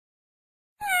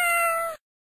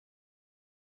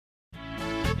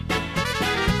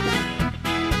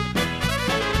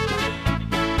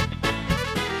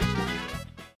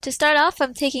To start off,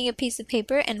 I'm taking a piece of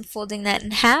paper and folding that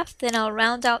in half. Then I'll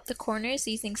round out the corners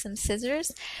using some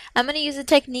scissors. I'm going to use a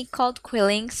technique called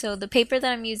quilling. So the paper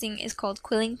that I'm using is called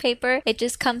quilling paper. It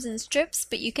just comes in strips,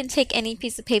 but you can take any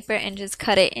piece of paper and just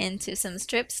cut it into some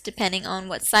strips depending on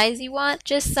what size you want.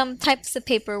 Just some types of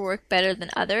paper work better than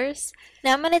others.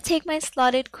 Now I'm going to take my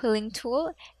slotted quilling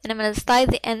tool and I'm going to slide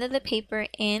the end of the paper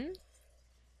in.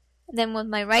 Then with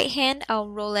my right hand, I'll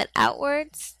roll it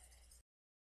outwards.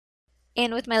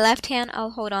 And with my left hand,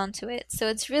 I'll hold on to it. So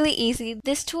it's really easy.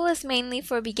 This tool is mainly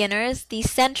for beginners. The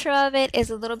center of it is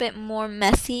a little bit more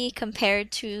messy compared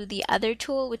to the other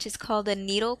tool, which is called a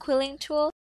needle quilling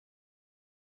tool.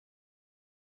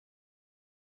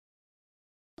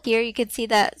 Here you can see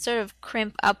that sort of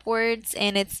crimp upwards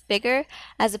and it's bigger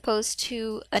as opposed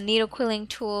to a needle quilling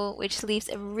tool which leaves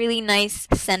a really nice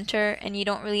center and you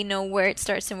don't really know where it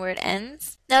starts and where it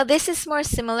ends. Now this is more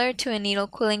similar to a needle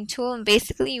quilling tool and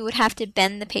basically you would have to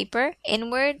bend the paper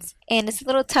inwards and it's a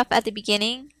little tough at the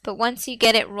beginning, but once you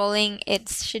get it rolling it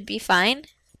should be fine.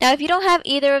 Now if you don't have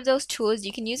either of those tools,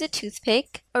 you can use a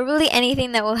toothpick or really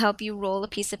anything that will help you roll a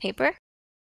piece of paper.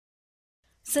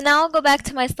 So now I'll go back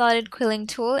to my slotted quilling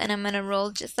tool and I'm going to roll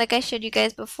just like I showed you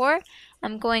guys before.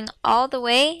 I'm going all the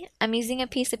way. I'm using a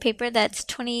piece of paper that's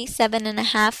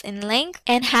 27.5 in length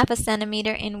and 0.5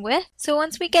 centimeter in width. So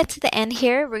once we get to the end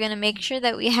here, we're going to make sure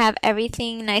that we have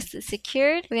everything nicely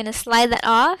secured. We're going to slide that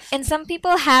off. And some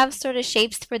people have sort of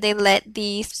shapes where they let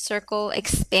the circle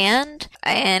expand.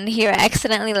 And here I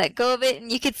accidentally let go of it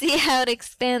and you can see how it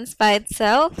expands by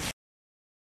itself.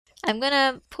 I'm going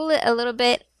to pull it a little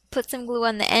bit. Put some glue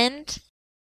on the end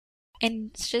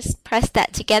and just press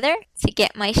that together to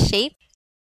get my shape.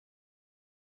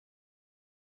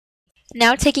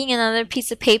 Now taking another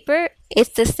piece of paper,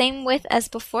 it's the same width as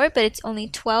before but it's only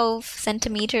 12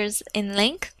 centimeters in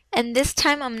length. And this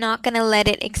time I'm not going to let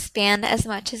it expand as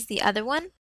much as the other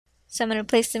one. So I'm going to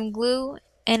place some glue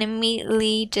and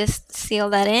immediately just seal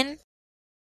that in.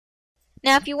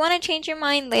 Now if you want to change your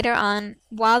mind later on,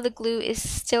 while the glue is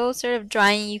still sort of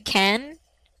drying, you can.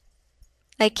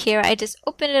 Like here, I just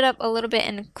opened it up a little bit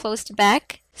and closed it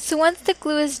back. So once the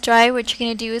glue is dry, what you're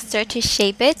going to do is start to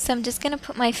shape it. So I'm just going to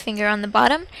put my finger on the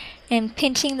bottom and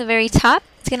pinching the very top.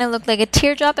 It's going to look like a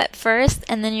teardrop at first,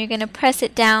 and then you're going to press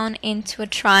it down into a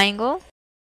triangle.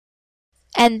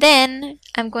 And then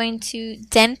I'm going to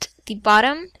dent the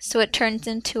bottom so it turns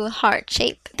into a heart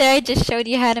shape. There I just showed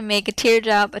you how to make a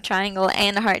teardrop, a triangle,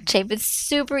 and a heart shape. It's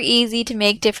super easy to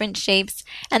make different shapes,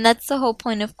 and that's the whole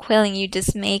point of quilling. You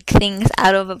just make things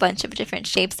out of a bunch of different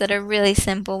shapes that are really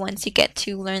simple once you get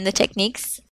to learn the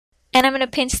techniques. And I'm going to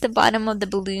pinch the bottom of the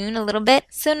balloon a little bit.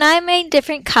 So now I made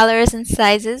different colors and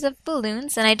sizes of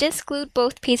balloons and I just glued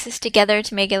both pieces together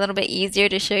to make it a little bit easier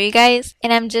to show you guys.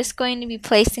 And I'm just going to be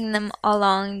placing them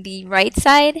along the right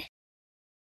side.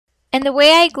 And the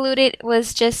way I glued it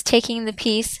was just taking the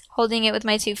piece, holding it with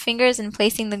my two fingers and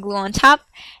placing the glue on top,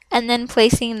 and then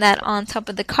placing that on top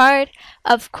of the card.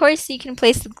 Of course, you can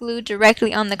place the glue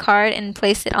directly on the card and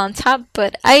place it on top,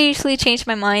 but I usually change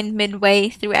my mind midway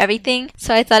through everything,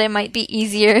 so I thought it might be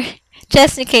easier,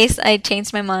 just in case I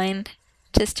changed my mind,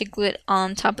 just to glue it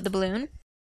on top of the balloon.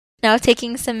 Now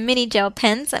taking some mini gel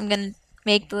pens, I'm going to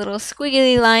make the little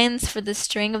squiggly lines for the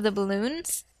string of the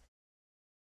balloons.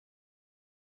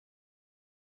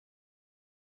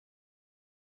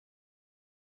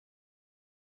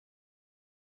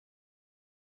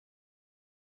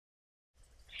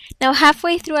 Now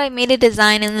halfway through I made a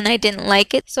design and then I didn't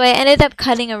like it, so I ended up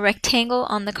cutting a rectangle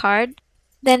on the card.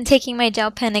 Then taking my gel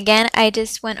pen again, I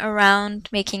just went around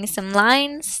making some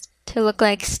lines to look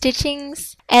like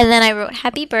stitchings. And then I wrote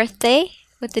happy birthday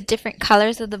with the different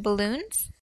colors of the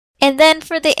balloons. And then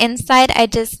for the inside, I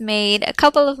just made a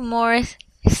couple of more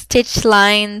stitch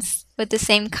lines with the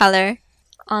same color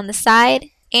on the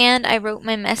side. And I wrote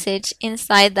my message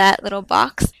inside that little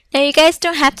box. Now you guys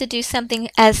don't have to do something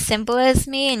as simple as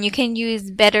me, and you can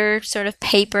use better sort of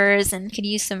papers and you could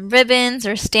use some ribbons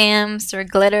or stamps or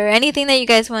glitter, anything that you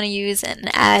guys want to use and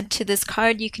add to this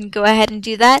card. You can go ahead and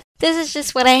do that. This is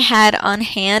just what I had on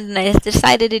hand and I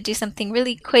decided to do something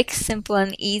really quick, simple,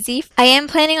 and easy. I am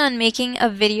planning on making a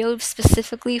video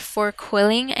specifically for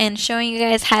quilling and showing you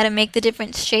guys how to make the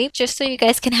different shapes, just so you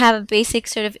guys can have a basic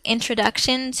sort of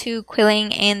introduction to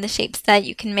quilling and the shapes that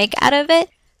you can make out of it.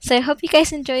 So I hope you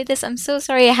guys enjoyed this. I'm so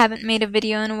sorry I haven't made a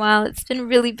video in a while. It's been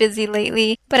really busy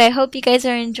lately. But I hope you guys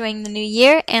are enjoying the new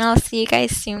year and I'll see you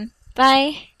guys soon.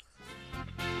 Bye!